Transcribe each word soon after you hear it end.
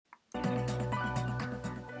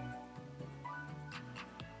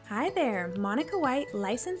Hi there, Monica White,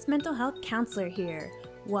 licensed mental health counselor here.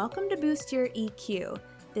 Welcome to Boost Your EQ.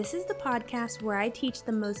 This is the podcast where I teach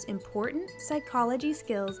the most important psychology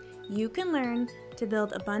skills you can learn to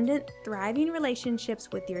build abundant, thriving relationships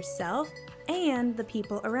with yourself and the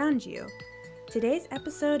people around you. Today's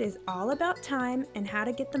episode is all about time and how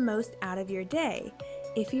to get the most out of your day.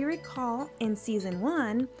 If you recall, in season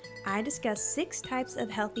 1, I discussed 6 types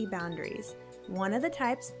of healthy boundaries. One of the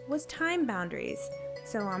types was time boundaries.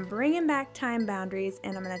 So I'm bringing back time boundaries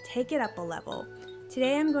and I'm going to take it up a level.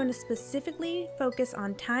 Today I'm going to specifically focus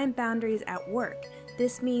on time boundaries at work.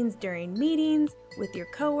 This means during meetings, with your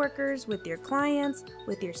coworkers, with your clients,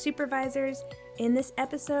 with your supervisors. In this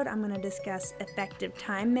episode, I'm going to discuss effective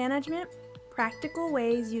time management, practical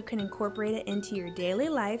ways you can incorporate it into your daily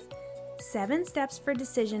life, 7 steps for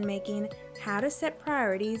decision making, how to set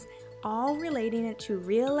priorities, all relating it to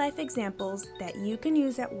real-life examples that you can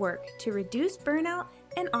use at work to reduce burnout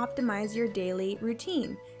and optimize your daily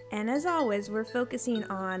routine. And as always, we're focusing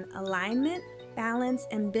on alignment, balance,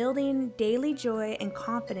 and building daily joy and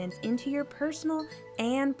confidence into your personal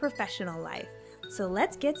and professional life. So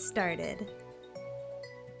let's get started.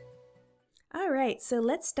 All right, so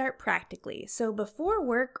let's start practically. So before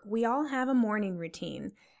work, we all have a morning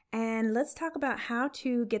routine. And let's talk about how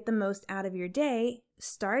to get the most out of your day,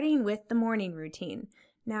 starting with the morning routine.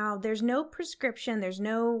 Now, there's no prescription, there's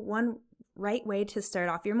no one right way to start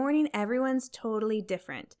off your morning. Everyone's totally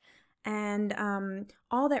different. And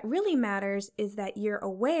all that really matters is that you're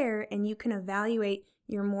aware and you can evaluate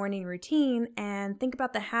your morning routine and think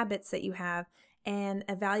about the habits that you have and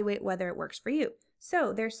evaluate whether it works for you.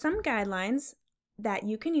 So there's some guidelines that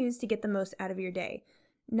you can use to get the most out of your day.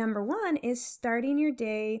 Number 1 is starting your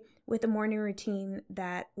day with a morning routine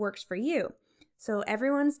that works for you. So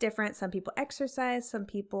everyone's different. Some people exercise, some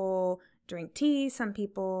people drink tea, some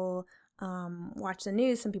people watch the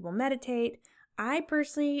news, some people meditate. I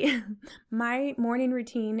personally, my morning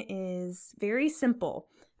routine is very simple.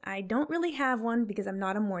 I don't really have one because I'm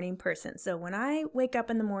not a morning person. So when I wake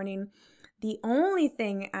up in the morning, the only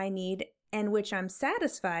thing I need and which I'm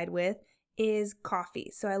satisfied with is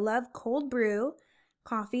coffee. So I love cold brew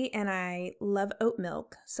coffee and I love oat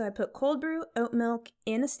milk. So I put cold brew oat milk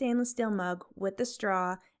in a stainless steel mug with a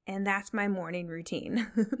straw, and that's my morning routine.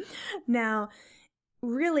 Now,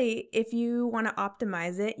 really, if you want to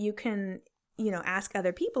optimize it, you can, ask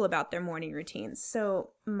other people about their morning routines.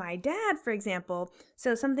 So my dad, for example,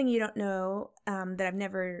 so something you don't know that I've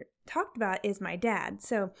never talked about is my dad.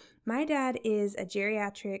 So my dad is a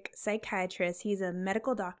geriatric psychiatrist. He's a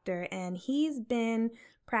medical doctor, and he's been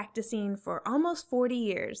practicing for almost 40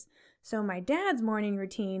 years. So my dad's morning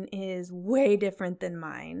routine is way different than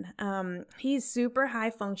mine. He's super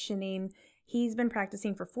high functioning. He's been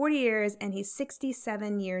practicing for 40 years and he's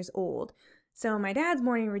 67 years old. So my dad's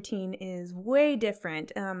morning routine is way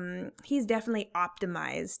different. He's definitely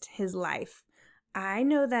optimized his life. I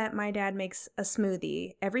know that my dad makes a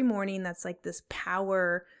smoothie every morning that's like this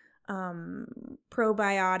power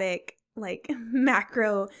probiotic, like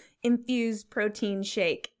macro infused protein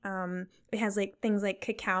shake. It has like things like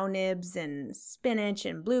cacao nibs and spinach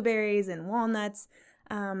and blueberries and walnuts.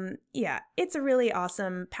 It's a really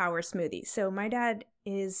awesome power smoothie. So my dad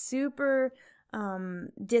is super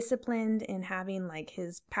disciplined in having like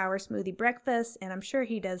his power smoothie breakfast, and I'm sure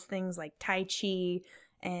he does things like Tai Chi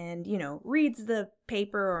and, reads the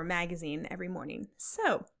paper or magazine every morning.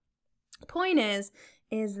 So point is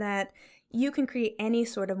that you can create any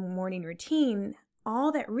sort of morning routine.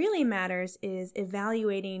 All that really matters is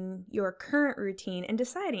evaluating your current routine and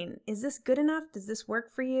deciding, is this good enough? Does this work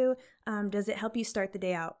for you? Does it help you start the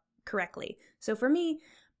day out correctly? So for me,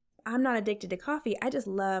 I'm not addicted to coffee. I just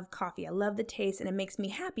love coffee. I love the taste and it makes me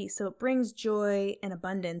happy. So it brings joy and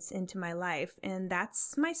abundance into my life. And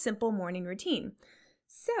that's my simple morning routine.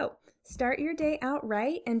 So start your day out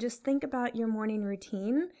right and just think about your morning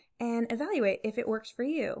routine and evaluate if it works for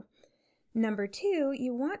you. Number 2,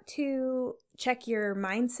 you want to check your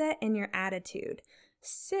mindset and your attitude.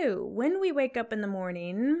 So when we wake up in the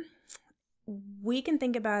morning, we can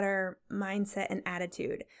think about our mindset and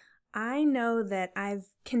attitude. I know that I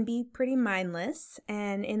can be pretty mindless,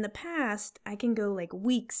 and in the past, I can go like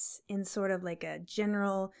weeks in sort of like a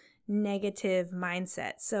general negative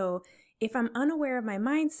mindset. So if I'm unaware of my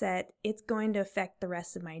mindset, it's going to affect the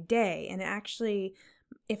rest of my day. And actually,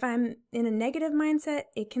 if I'm in a negative mindset,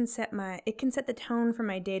 it can set the tone for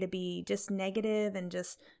my day to be just negative and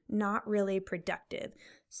just not really productive.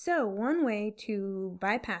 So one way to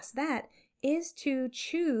bypass that is to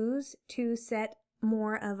choose to set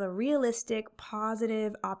more of a realistic,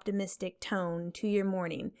 positive, optimistic tone to your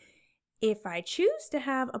morning. If I choose to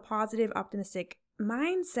have a positive, optimistic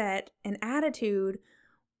mindset and attitude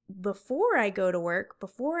before I go to work,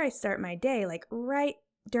 before I start my day, like right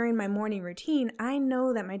during my morning routine, I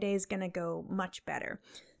know that my day is going to go much better.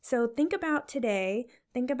 So think about today,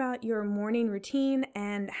 think about your morning routine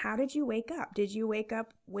and how did you wake up? Did you wake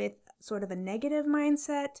up with sort of a negative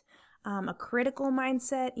mindset, a critical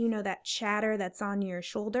mindset, that chatter that's on your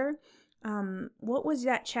shoulder? What was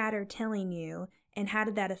that chatter telling you, and how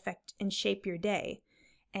did that affect and shape your day?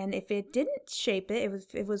 And if it didn't shape it,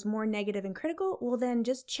 if it was more negative and critical, well, then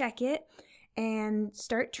just check it and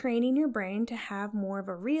start training your brain to have more of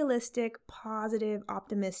a realistic, positive,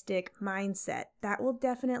 optimistic mindset. That will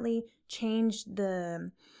definitely change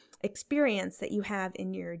the experience that you have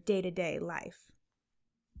in your day-to-day life.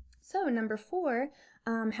 So number 4,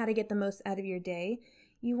 how to get the most out of your day.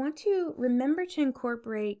 You want to remember to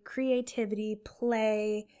incorporate creativity,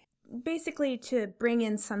 play, basically to bring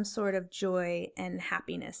in some sort of joy and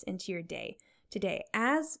happiness into your day today.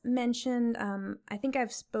 As mentioned, I think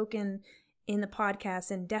I've spoken in the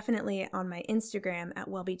podcast and definitely on my Instagram at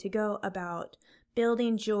Wellbe2Go about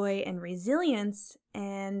building joy and resilience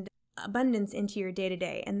and abundance into your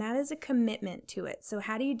day-to-day, and that is a commitment to it. So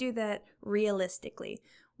how do you do that realistically?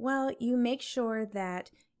 Well, you make sure that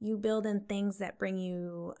you build in things that bring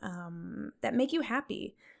you, that make you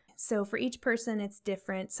happy. So for each person, it's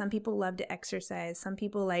different. Some people love to exercise. Some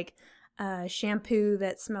people like shampoo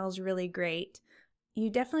that smells really great. You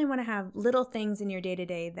definitely want to have little things in your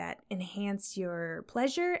day-to-day that enhance your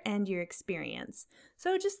pleasure and your experience.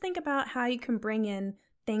 So just think about how you can bring in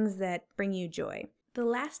things that bring you joy. The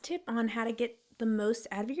last tip on how to get the most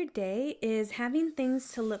out of your day is having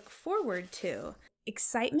things to look forward to.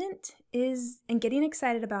 Excitement and getting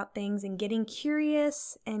excited about things and getting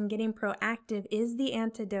curious and getting proactive is the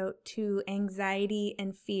antidote to anxiety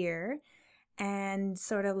and fear and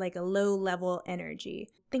sort of like a low-level energy.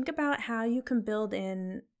 Think about how you can build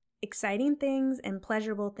in exciting things and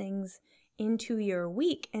pleasurable things into your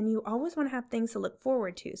week, and you always want to have things to look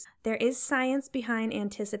forward to. There is science behind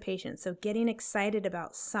anticipation, so getting excited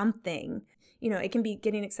about something. It can be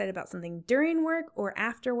getting excited about something during work or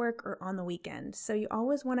after work or on the weekend. So you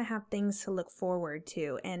always want to have things to look forward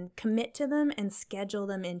to and commit to them and schedule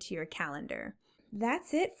them into your calendar.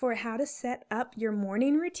 That's it for how to set up your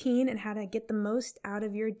morning routine and how to get the most out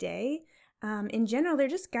of your day. In general, they're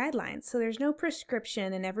just guidelines, so there's no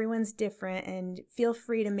prescription and everyone's different, and feel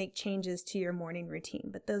free to make changes to your morning routine,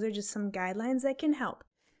 but those are just some guidelines that can help.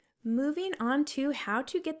 Moving on to how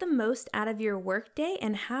to get the most out of your workday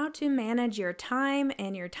and how to manage your time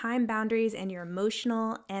and your time boundaries and your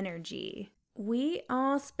emotional energy. We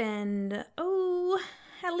all spend,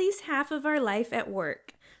 at least half of our life at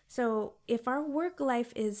work. So if our work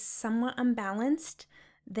life is somewhat unbalanced,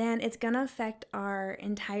 then it's going to affect our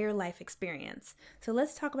entire life experience. So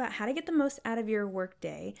let's talk about how to get the most out of your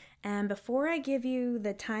workday. And before I give you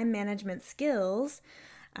the time management skills,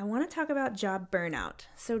 I want to talk about job burnout.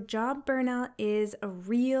 So job burnout is a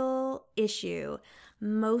real issue.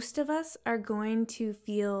 Most of us are going to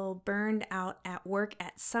feel burned out at work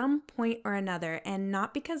at some point or another, and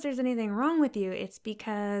not because there's anything wrong with you, it's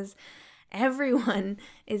because everyone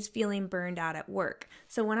is feeling burned out at work.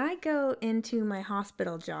 So when I go into my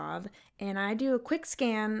hospital job and I do a quick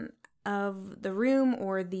scan of the room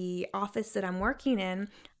or the office that I'm working in,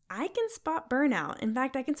 I can spot burnout. In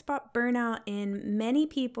fact, I can spot burnout in many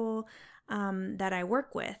people that I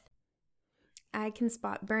work with. I can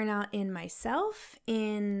spot burnout in myself,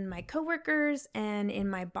 in my coworkers, and in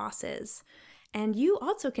my bosses. And you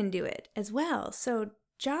also can do it as well. So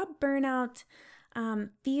job burnout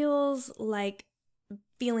feels like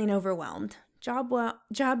feeling overwhelmed. Job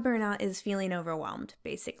burnout is feeling overwhelmed,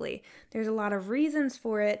 basically. There's a lot of reasons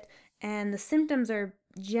for it, and the symptoms are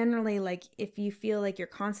generally like if you feel like you're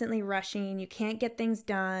constantly rushing, you can't get things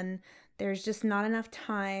done, there's just not enough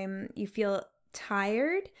time, you feel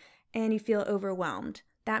tired, and you feel overwhelmed.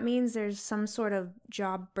 That means there's some sort of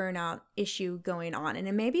job burnout issue going on, and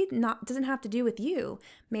it doesn't have to do with you.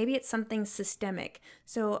 Maybe it's something systemic.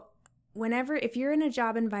 So if you're in a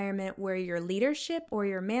job environment where your leadership or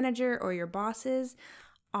your manager or your bosses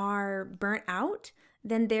are burnt out,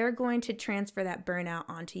 then they're going to transfer that burnout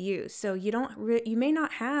onto you. So you may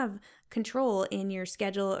not have control in your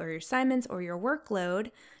schedule or your assignments or your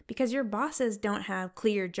workload because your bosses don't have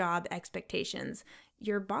clear job expectations.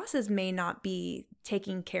 Your bosses may not be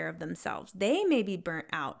taking care of themselves. They may be burnt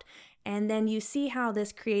out. And then you see how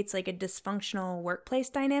this creates like a dysfunctional workplace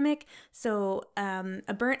dynamic. So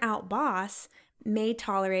a burnt out boss may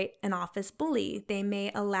tolerate an office bully. They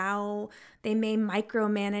may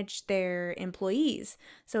micromanage their employees.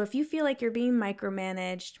 So if you feel like you're being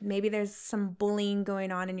micromanaged, maybe there's some bullying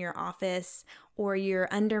going on in your office, or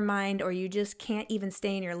you're undermined, or you just can't even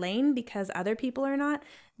stay in your lane because other people are not,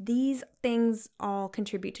 these things all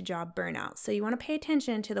contribute to job burnout. So you want to pay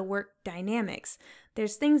attention to the work dynamics.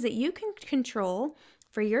 There's things that you can control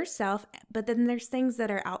for yourself, but then there's things that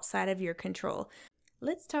are outside of your control.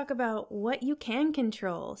 Let's talk about what you can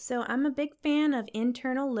control. So I'm a big fan of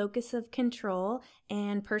internal locus of control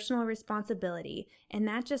and personal responsibility. And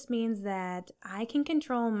that just means that I can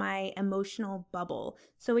control my emotional bubble.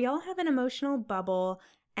 So we all have an emotional bubble.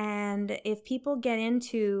 And if people get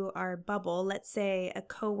into our bubble, let's say a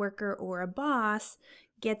coworker or a boss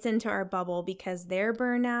gets into our bubble because they're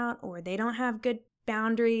burnout or they don't have good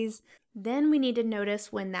boundaries, then we need to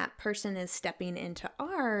notice when that person is stepping into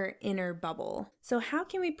our inner bubble. So how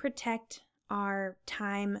can we protect our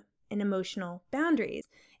time and emotional boundaries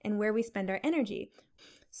and where we spend our energy?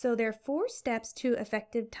 So there are 4 steps to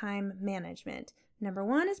effective time management. Number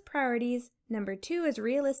 1 is priorities. Number 2 is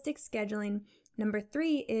realistic scheduling. Number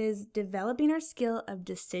 3 is developing our skill of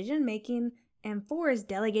decision making. And 4 is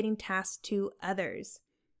delegating tasks to others.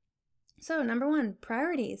 So number 1,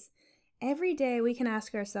 priorities. Every day we can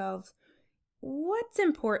ask ourselves, what's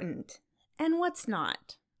important and what's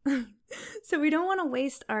not? So we don't want to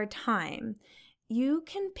waste our time. You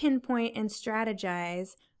can pinpoint and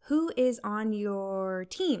strategize who is on your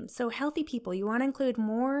team. So healthy people, you want to include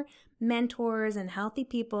more mentors and healthy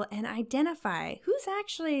people and identify who's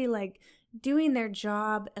actually doing their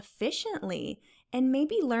job efficiently and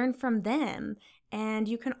maybe learn from them. And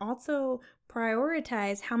you can also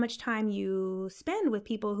prioritize how much time you spend with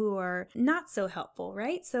people who are not so helpful,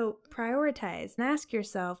 right? So prioritize and ask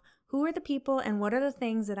yourself, who are the people and what are the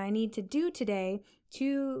things that I need to do today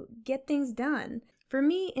to get things done? For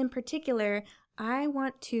me in particular, I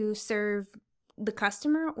want to serve the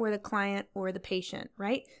customer or the client or the patient,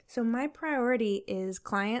 right? So my priority is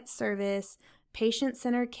client service,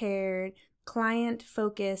 patient-centered care,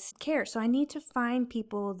 client-focused care. So I need to find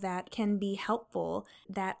people that can be helpful,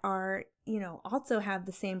 that are, also have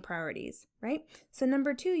the same priorities, right? So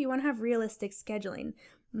number 2, you want to have realistic scheduling.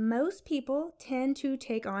 Most people tend to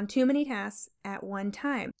take on too many tasks at one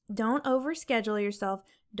time. Don't overschedule yourself.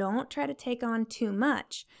 Don't try to take on too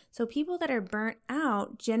much. So people that are burnt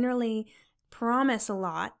out generally promise a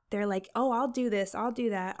lot. They're like, oh, I'll do this, I'll do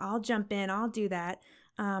that, I'll jump in, I'll do that.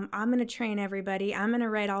 I'm going to train everybody. I'm going to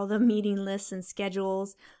write all the meeting lists and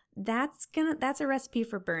schedules. That's a recipe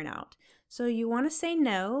for burnout. So you want to say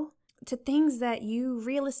no to things that you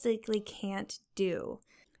realistically can't do.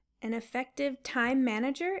 An effective time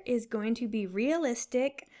manager is going to be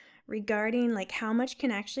realistic regarding how much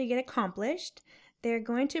can actually get accomplished. They're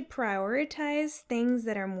going to prioritize things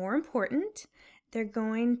that are more important. They're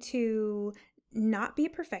going to not be a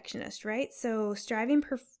perfectionist, right? So striving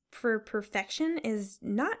for perfection is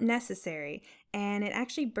not necessary, and it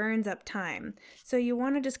actually burns up time. So you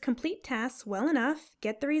want to just complete tasks well enough,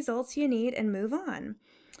 get the results you need, and move on.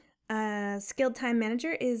 A skilled time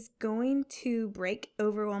manager is going to break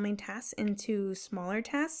overwhelming tasks into smaller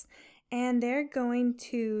tasks, and they're going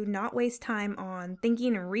to not waste time on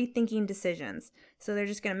thinking and rethinking decisions. So they're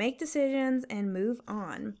just going to make decisions and move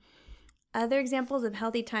on. Other examples of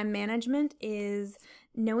healthy time management is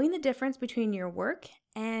knowing the difference between your work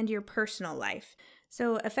and your personal life.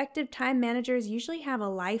 So effective time managers usually have a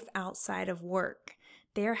life outside of work.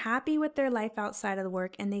 They're happy with their life outside of the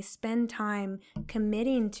work, and they spend time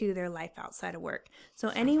committing to their life outside of work. So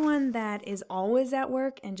anyone that is always at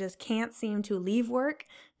work and just can't seem to leave work,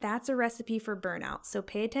 that's a recipe for burnout. So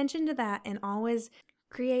pay attention to that and always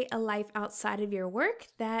create a life outside of your work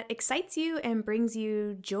that excites you and brings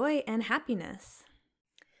you joy and happiness.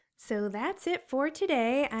 So that's it for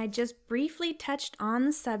today. I just briefly touched on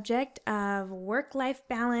the subject of work-life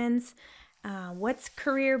balance, what's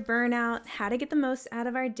career burnout, how to get the most out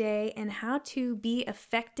of our day, and how to be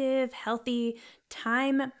effective, healthy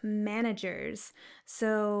time managers.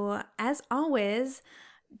 So as always,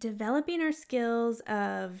 developing our skills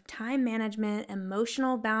of time management,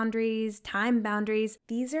 emotional boundaries, time boundaries,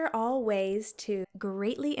 these are all ways to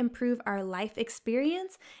greatly improve our life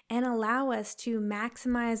experience and allow us to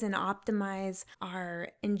maximize and optimize our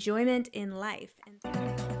enjoyment in life.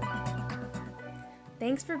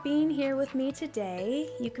 Thanks for being here with me today.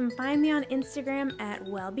 You can find me on Instagram at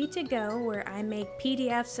wellbe2go, where I make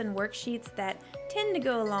PDFs and worksheets that tend to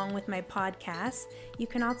go along with my podcast. You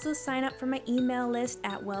can also sign up for my email list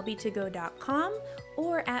at wellbe2go.com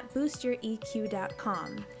or at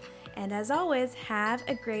boostyoureq.com. And as always, have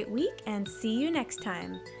a great week and see you next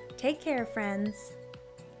time. Take care, friends.